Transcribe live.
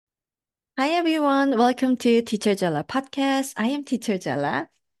Hi everyone, welcome to Teacher Jella podcast. I am Teacher Jella.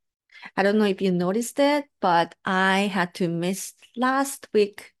 I don't know if you noticed it, but I had to miss last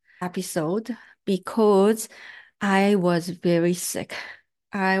week episode because I was very sick.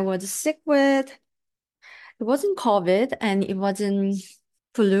 I was sick with it wasn't COVID and it wasn't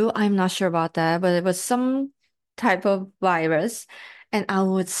flu. I'm not sure about that, but it was some type of virus and I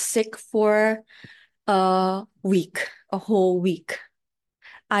was sick for a week, a whole week.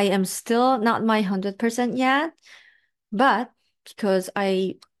 I am still not my 100% yet. But because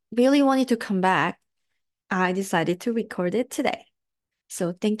I really wanted to come back, I decided to record it today.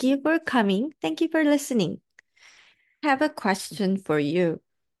 So thank you for coming. Thank you for listening. I have a question for you.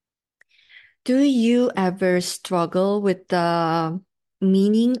 Do you ever struggle with the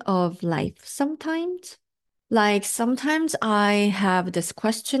meaning of life sometimes? Like sometimes I have this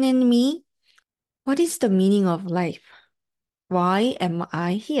question in me. What is the meaning of life? Why am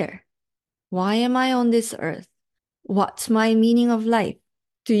I here? Why am I on this earth? What's my meaning of life?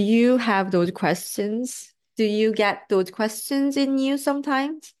 Do you have those questions? Do you get those questions in you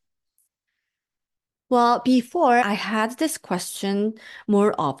sometimes? Well, before I had this question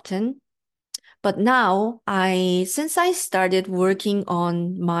more often, but now since I started working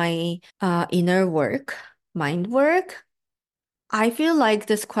on my inner work, mind work, I feel like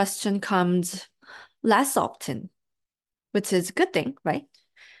this question comes less often, which is a good thing, right?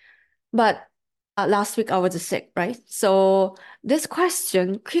 But last week I was sick, right? So this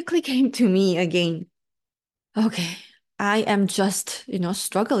question quickly came to me again. Okay, I am just,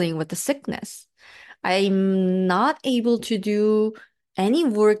 struggling with the sickness. I'm not able to do any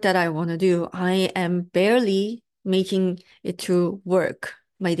work that I want to do. I am barely making it to work,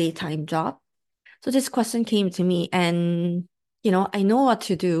 my daytime job. So this question came to me and, I know what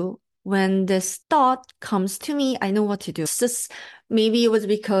to do. When this thought comes to me, I know what to do. It's just maybe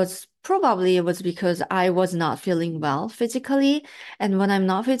probably it was because I was not feeling well physically. And when I'm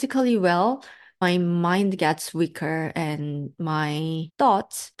not physically well, my mind gets weaker and my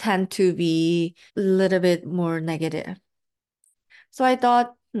thoughts tend to be a little bit more negative. So I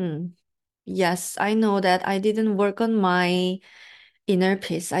thought, yes, I know that I didn't work on my inner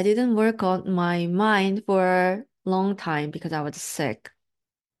peace. I didn't work on my mind for a long time because I was sick.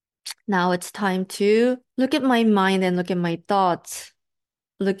 Now it's time to look at my mind and look at my thoughts,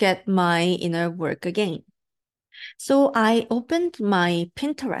 look at my inner work again. So I opened my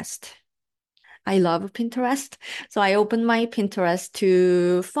Pinterest. I love Pinterest. So I opened my Pinterest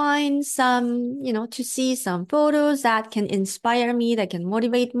to find to see some photos that can inspire me, that can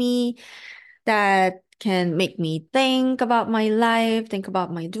motivate me, that can make me think about my life, think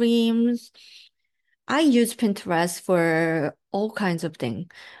about my dreams. I use Pinterest for all kinds of things,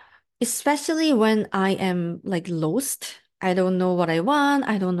 especially when I am like lost. I don't know what I want.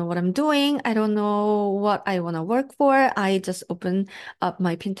 I don't know what I'm doing. I don't know what I want to work for. I just open up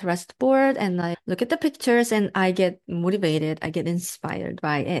my Pinterest board and I look at the pictures and I get motivated. I get inspired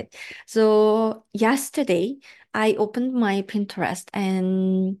by it. So yesterday I opened my Pinterest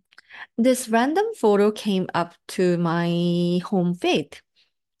and this random photo came up to my home feed.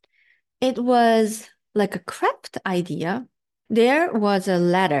 It was like a craft idea. There was a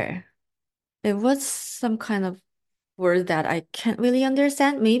letter. It was some kind of word that I can't really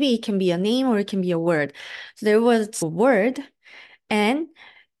understand. Maybe it can be a name or it can be a word. So there was a word, and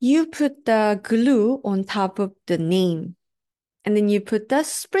you put the glue on top of the name, and then you put the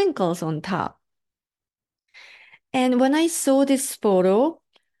sprinkles on top. And when I saw this photo,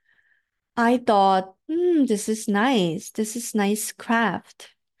 I thought, this is nice. This is nice craft.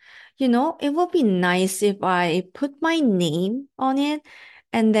 It would be nice if I put my name on it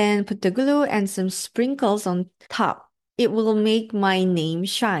and then put the glue and some sprinkles on top. It will make my name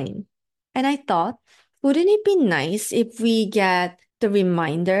shine. And I thought, wouldn't it be nice if we get the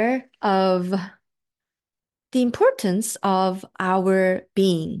reminder of the importance of our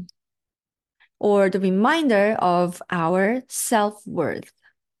being or the reminder of our self-worth?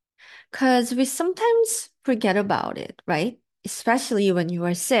 Because we sometimes forget about it, right? Especially when you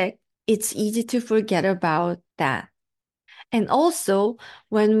are sick, it's easy to forget about that. And also,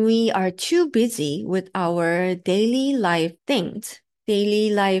 when we are too busy with our daily life things,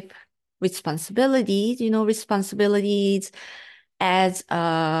 daily life responsibilities, responsibilities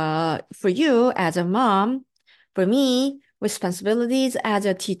for you as a mom, for me, responsibilities as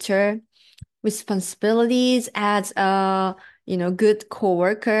a teacher, responsibilities as a, good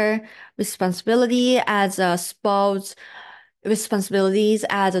coworker, responsibility as a spouse, responsibilities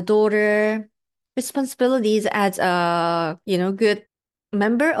as a daughter, responsibilities as a, good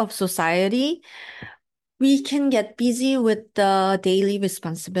member of society. we can get busy with the daily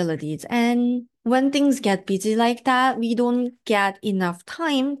responsibilities. And when things get busy like that, we don't get enough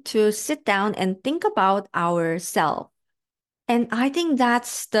time to sit down and think about ourselves. And I think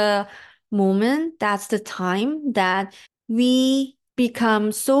that's the moment, that's the time that we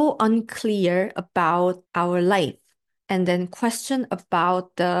become so unclear about our life and then question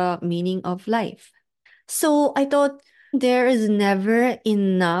about the meaning of life. So I thought there is never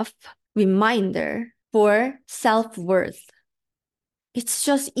enough reminder for self-worth. It's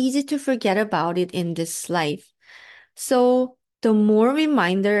just easy to forget about it in this life. So the more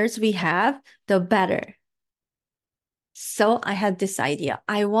reminders we have, the better. So I had this idea.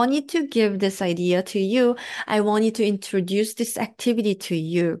 I wanted to give this idea to you. I wanted to introduce this activity to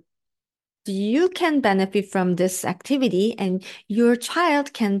you. You can benefit from this activity and your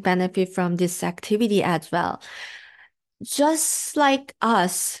child can benefit from this activity as well. Just like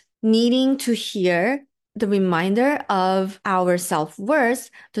us needing to hear the reminder of our self-worth,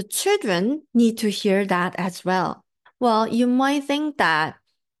 the children need to hear that as well. Well, you might think that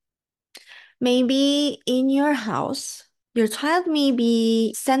maybe in your house, your child may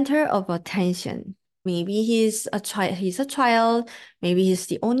be center of attention. Maybe he's a child, maybe he's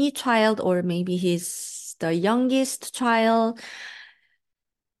the only child, or maybe he's the youngest child.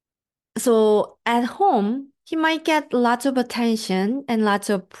 So at home, he might get lots of attention and lots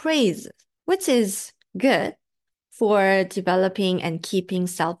of praise, which is good for developing and keeping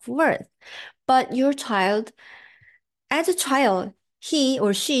self-worth. But your child, as a child, he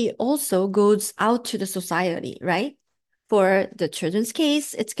or she also goes out to the society, right? For the children's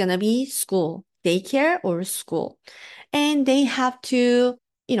case, it's gonna be school, daycare or school. And they have to,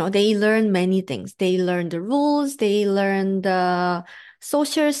 they learn many things. They learn the rules, they learn the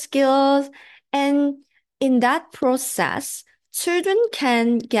social skills. And in that process, children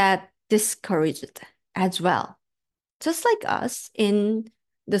can get discouraged as well. Just like us in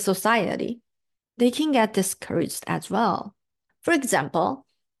the society, they can get discouraged as well. For example,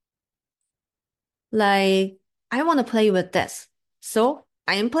 like, I want to play with this. So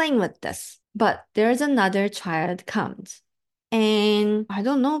I am playing with this. But there's another child comes. And I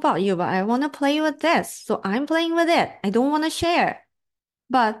don't know about you, but I want to play with this. So I'm playing with it. I don't want to share.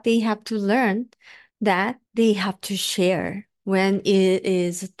 But they have to learn that they have to share when it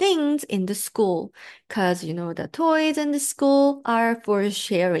is things in the school. Because, the toys in the school are for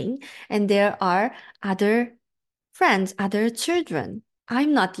sharing. And there are other friends, other children.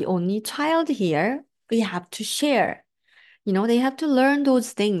 I'm not the only child here. We have to share. They have to learn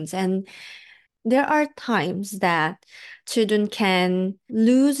those things. And there are times that children can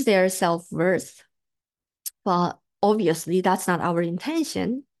lose their self-worth. Well, obviously, that's not our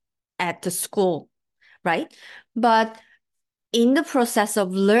intention at the school, right? But in the process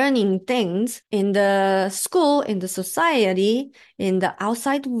of learning things in the school, in the society, in the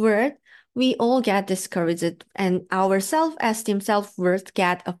outside world, we all get discouraged and our self-esteem, self-worth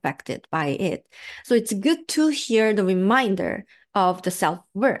get affected by it. So it's good to hear the reminder of the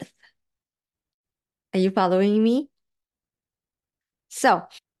self-worth. Are you following me? So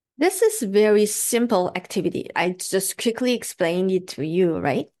this is very simple activity. I just quickly explained it to you,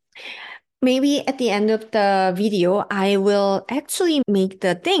 right? Maybe at the end of the video, I will actually make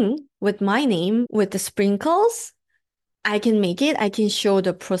the thing with my name with the sprinkles. I can make it. I can show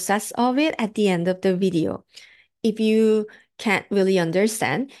the process of it at the end of the video. If you can't really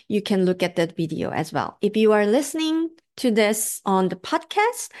understand, you can look at that video as well. If you are listening to this on the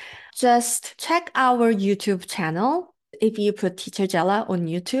podcast, just check our YouTube channel. If you put Teacher Jella on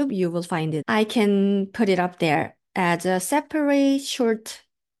YouTube, you will find it. I can put it up there as a separate short,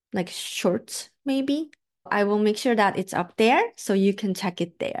 like shorts maybe. I will make sure that it's up there so you can check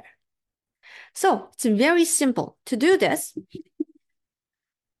it there. So it's very simple to do this.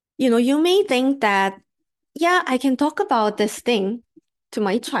 You may think that, yeah, I can talk about this thing to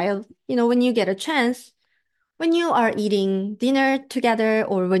my child, when you get a chance, when you are eating dinner together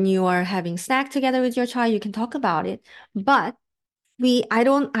or when you are having snack together with your child, you can talk about it. But I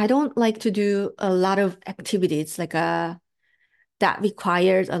don't like to do a lot of activities like that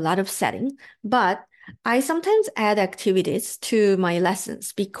requires a lot of setting, but I sometimes add activities to my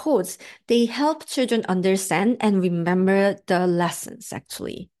lessons because they help children understand and remember the lessons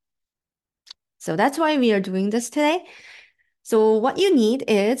actually. So that's why we are doing this today. So what you need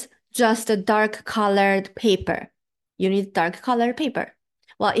is just a dark colored paper. You need dark colored paper.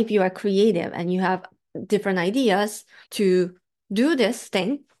 Well, if you are creative and you have different ideas to do this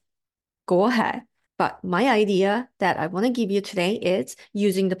thing, go ahead. But my idea that I want to give you today is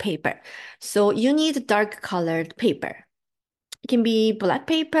using the paper. So you need dark colored paper. It can be black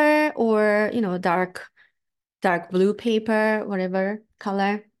paper or, dark dark blue paper, whatever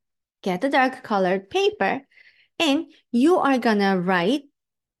color. Get the dark colored paper, and you are gonna write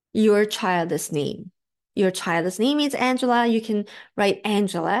your child's name. Your child's name is Angela. You can write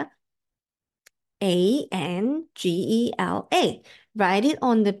Angela, Angela. Write it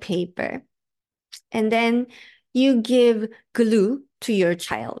on the paper. And then you give glue to your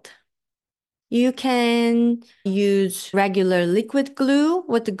child. You can use regular liquid glue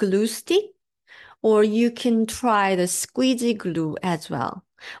with the glue stick, or you can try the squeegee glue as well.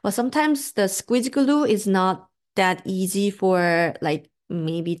 Well, sometimes the squeegee glue is not that easy for like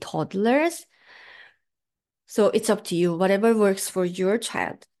maybe toddlers. So it's up to you, whatever works for your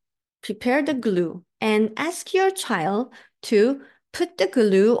child. Prepare the glue and ask your child to put the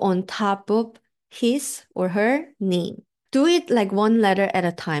glue on top of his or her name. Do it like one letter at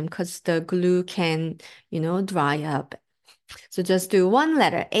a time because the glue can, dry up. So just do one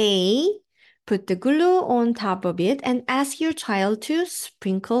letter, A, put the glue on top of it, and ask your child to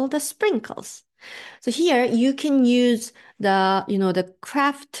sprinkle the sprinkles. So here you can use the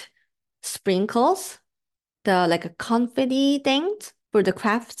craft sprinkles, the like a confetti things for the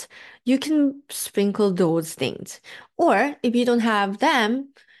crafts. You can sprinkle those things. Or if you don't have them,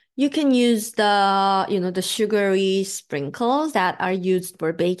 you can use the sugary sprinkles that are used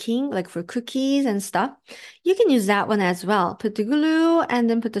for baking, like for cookies and stuff. You can use that one as well. Put the glue and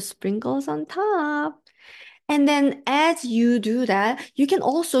then put the sprinkles on top. And then as you do that, you can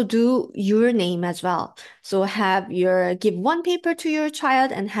also do your name as well. So give one paper to your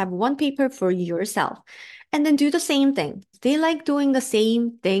child and have one paper for yourself. And then do the same thing. They like doing the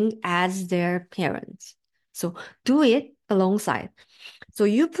same thing as their parents. So do it alongside. So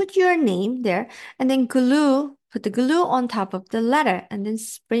you put your name there and then put the glue on top of the letter and then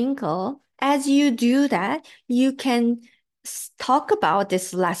sprinkle. As you do that, you can talk about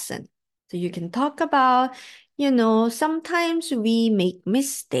this lesson. So you can talk about, sometimes we make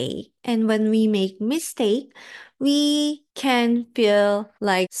mistake. And when we make mistake, we can feel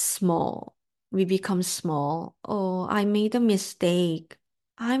like small. We become small. Oh, I made a mistake.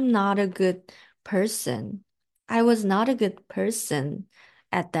 I'm not a good person. I was not a good person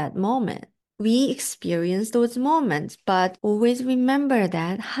at that moment. We experience those moments, but always remember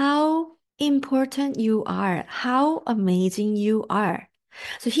that how important you are, how amazing you are.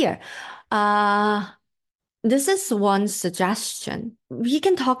 So here, this is one suggestion. We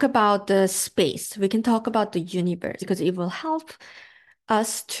can talk about the space. We can talk about the universe because it will help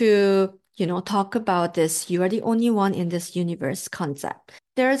us to, talk about this. You are the only one in this universe concept.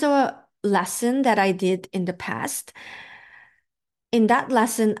 There's a lesson that I did in the past. In that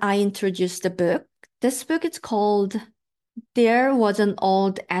lesson, I introduced a book. This book is called There Was an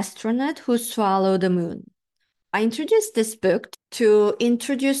Old Astronaut Who Swallowed the Moon. I introduced this book to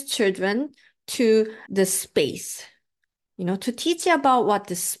introduce children to the space, to teach about what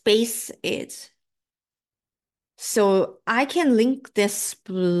the space is. So I can link this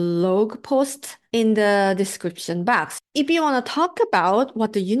blog post in the description box. If you want to talk about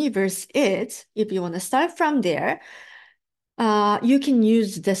what the universe is, if you want to start from there, you can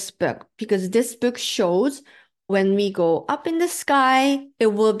use this book because this book shows when we go up in the sky,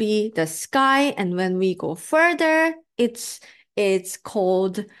 it will be the sky, and when we go further, it's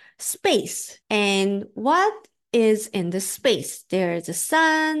called space. And what is in the space? There's a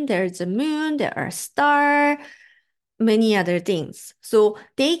sun, there's a moon, there are stars, many other things. So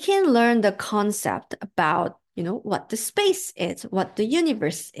they can learn the concept about, what the space is, what the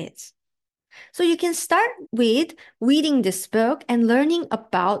universe is. So you can start with reading this book and learning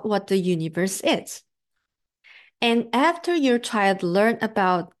about what the universe is. And after your child learn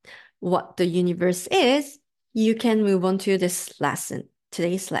about what the universe is, you can move on to this lesson,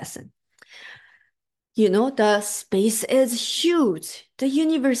 today's lesson. The space is huge. The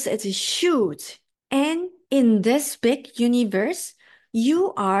universe is huge. And in this big universe,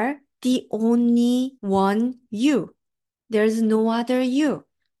 you are the only one you. There's no other you.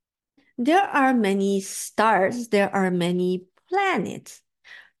 There are many stars, there are many planets.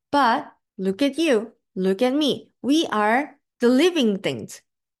 But look at you, look at me. We are the living things.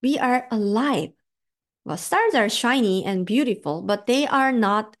 We are alive. Well, stars are shiny and beautiful, but they are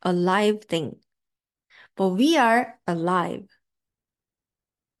not a live thing. But we are alive.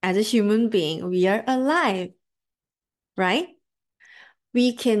 As a human being, we are alive, right?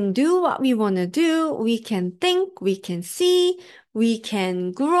 We can do what we want to do. We can think, we can see, we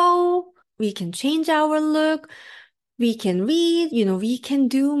can grow, we can change our look, we can read, we can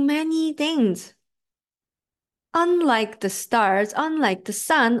do many things. Unlike the stars, unlike the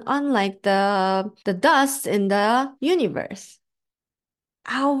sun, unlike the dust in the universe.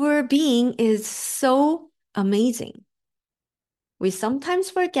 Our being is so amazing. We sometimes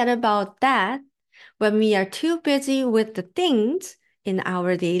forget about that when we are too busy with the things in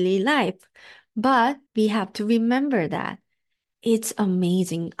our daily life. But we have to remember that it's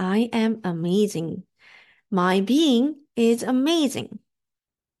amazing. I am amazing. My being is amazing.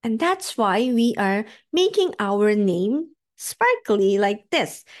 And that's why we are making our name sparkly like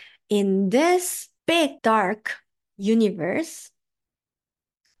this. In this big, dark universe,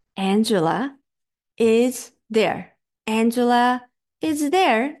 Angela is there. Angela is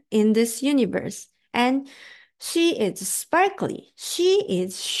there in this universe. And she is sparkly. She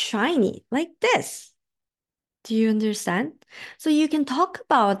is shiny like this. Do you understand? So you can talk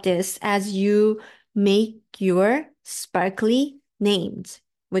about this as you make your sparkly names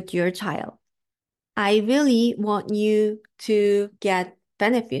with your child. I really want you to get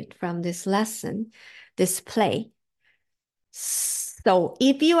benefit from this lesson, this play. So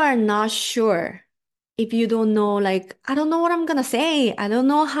if you are not sure, if you don't know, like, I don't know what I'm gonna say, I don't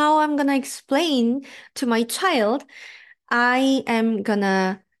know how I'm gonna explain to my child, I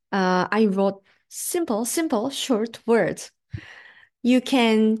wrote simple, short words. You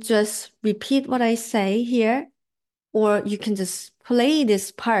can just repeat what I say here, or you can just play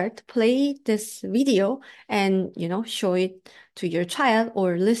this video and, show it to your child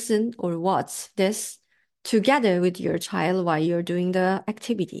or listen or watch this together with your child while you're doing the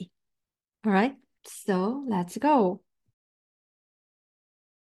activity. All right, so let's go.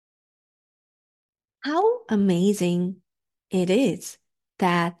 How amazing it is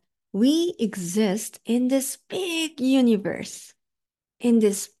that we exist in this big universe. In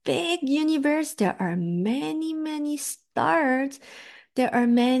this big universe, there are many stars. There are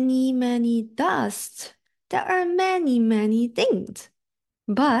many dusts. There are many things.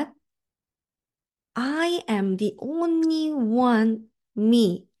 But I am the only one,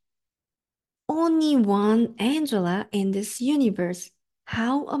 me, only one Angela in this universe.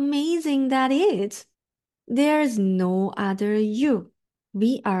 How amazing that is! There's no other you.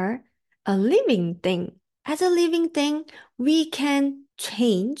 We are a living thing. As a living thing, we can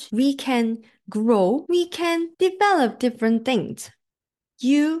change, we can grow, we can develop different things.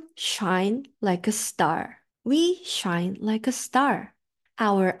 You shine like a star. We shine like a star.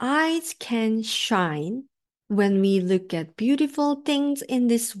 Our eyes can shine when we look at beautiful things in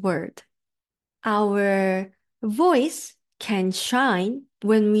this world. Our voice can shine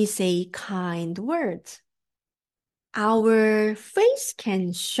when we say kind words. Our face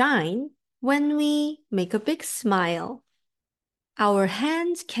can shine when we make a big smile. Our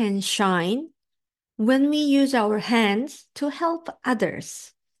hands can shine when we use our hands to help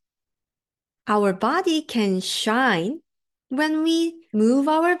others. Our body can shine when we move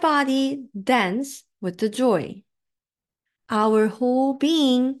our body, dance with the joy. Our whole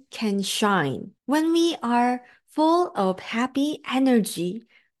being can shine when we are full of happy energy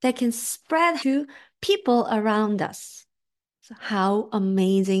that can spread to people around us. So how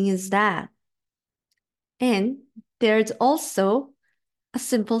amazing is that? And there's also a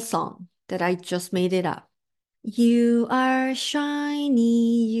simple song that I just made it up. You are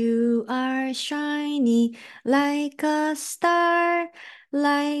shiny, like a star,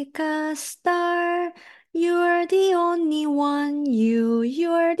 like a star. You're the only one,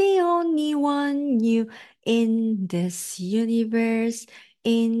 you're the only one, you in this universe,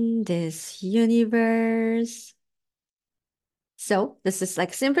 in this universe. So this is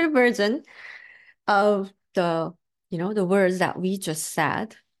like simple version of the words that we just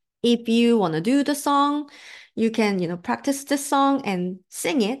said. If you want to do the song, you can, practice the song and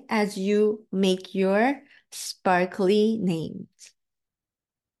sing it as you make your sparkly names.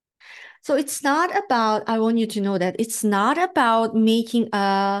 So it's not about, I want you to know that it's not about making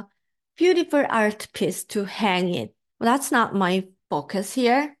a beautiful art piece to hang it. Well, that's not my focus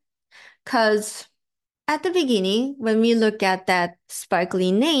here. Because at the beginning, when we look at that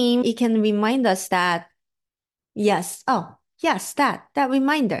sparkly name, it can remind us that yes. Oh, yes, that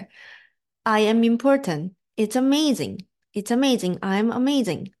reminder. I am important. It's amazing. It's amazing. I'm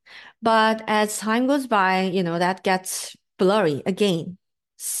amazing. But as time goes by, that gets blurry again.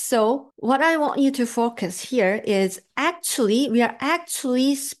 So what I want you to focus here is we are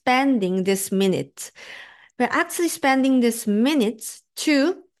actually spending this minute. We're actually spending this minute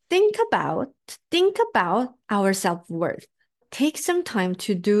to think about our self-worth. Take some time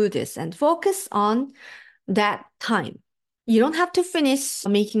to do this and focus on that time. You don't have to finish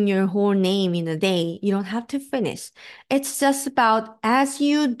making your whole name in a day. You don't have to finish. It's just about as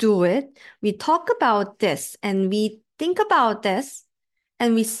you do it, we talk about this and we think about this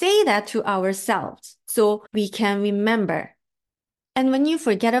and we say that to ourselves so we can remember. And when you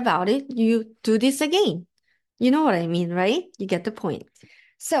forget about it, you do this again. You know what I mean, right? You get the point.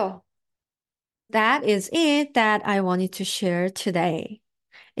 So that is it that I wanted to share today.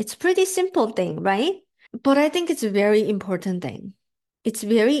 It's pretty simple thing, right? But I think it's a very important thing. It's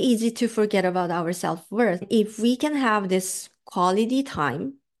very easy to forget about our self-worth. If we can have this quality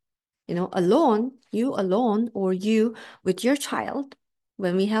time, alone, you alone, or you with your child,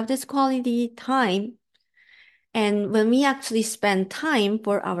 when we have this quality time, and when we actually spend time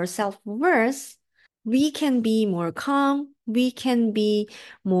for our self-worth, we can be more calm, we can be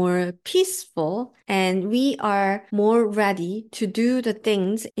more peaceful, and we are more ready to do the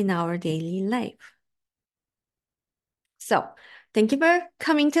things in our daily life. So, thank you for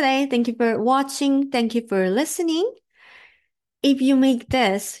coming today. Thank you for watching. Thank you for listening. If you make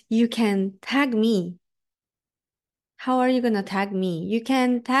this, you can tag me. How are you going to tag me? You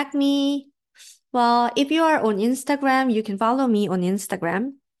can tag me. Well, if you are on Instagram, you can follow me on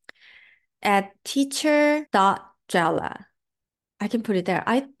Instagram at teacher.jella. I can put it there.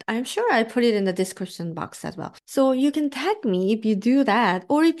 I'm sure I put it in the description box as well. So you can tag me if you do that,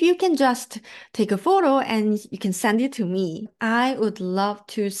 or if you can just take a photo and you can send it to me. I would love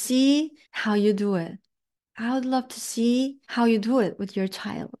to see how you do it. I would love to see how you do it with your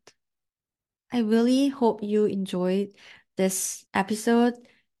child. I really hope you enjoyed this episode,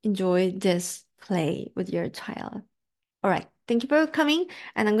 enjoyed this play with your child. All right. Thank you for coming,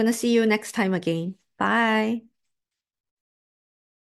 and I'm going to see you next time again. Bye.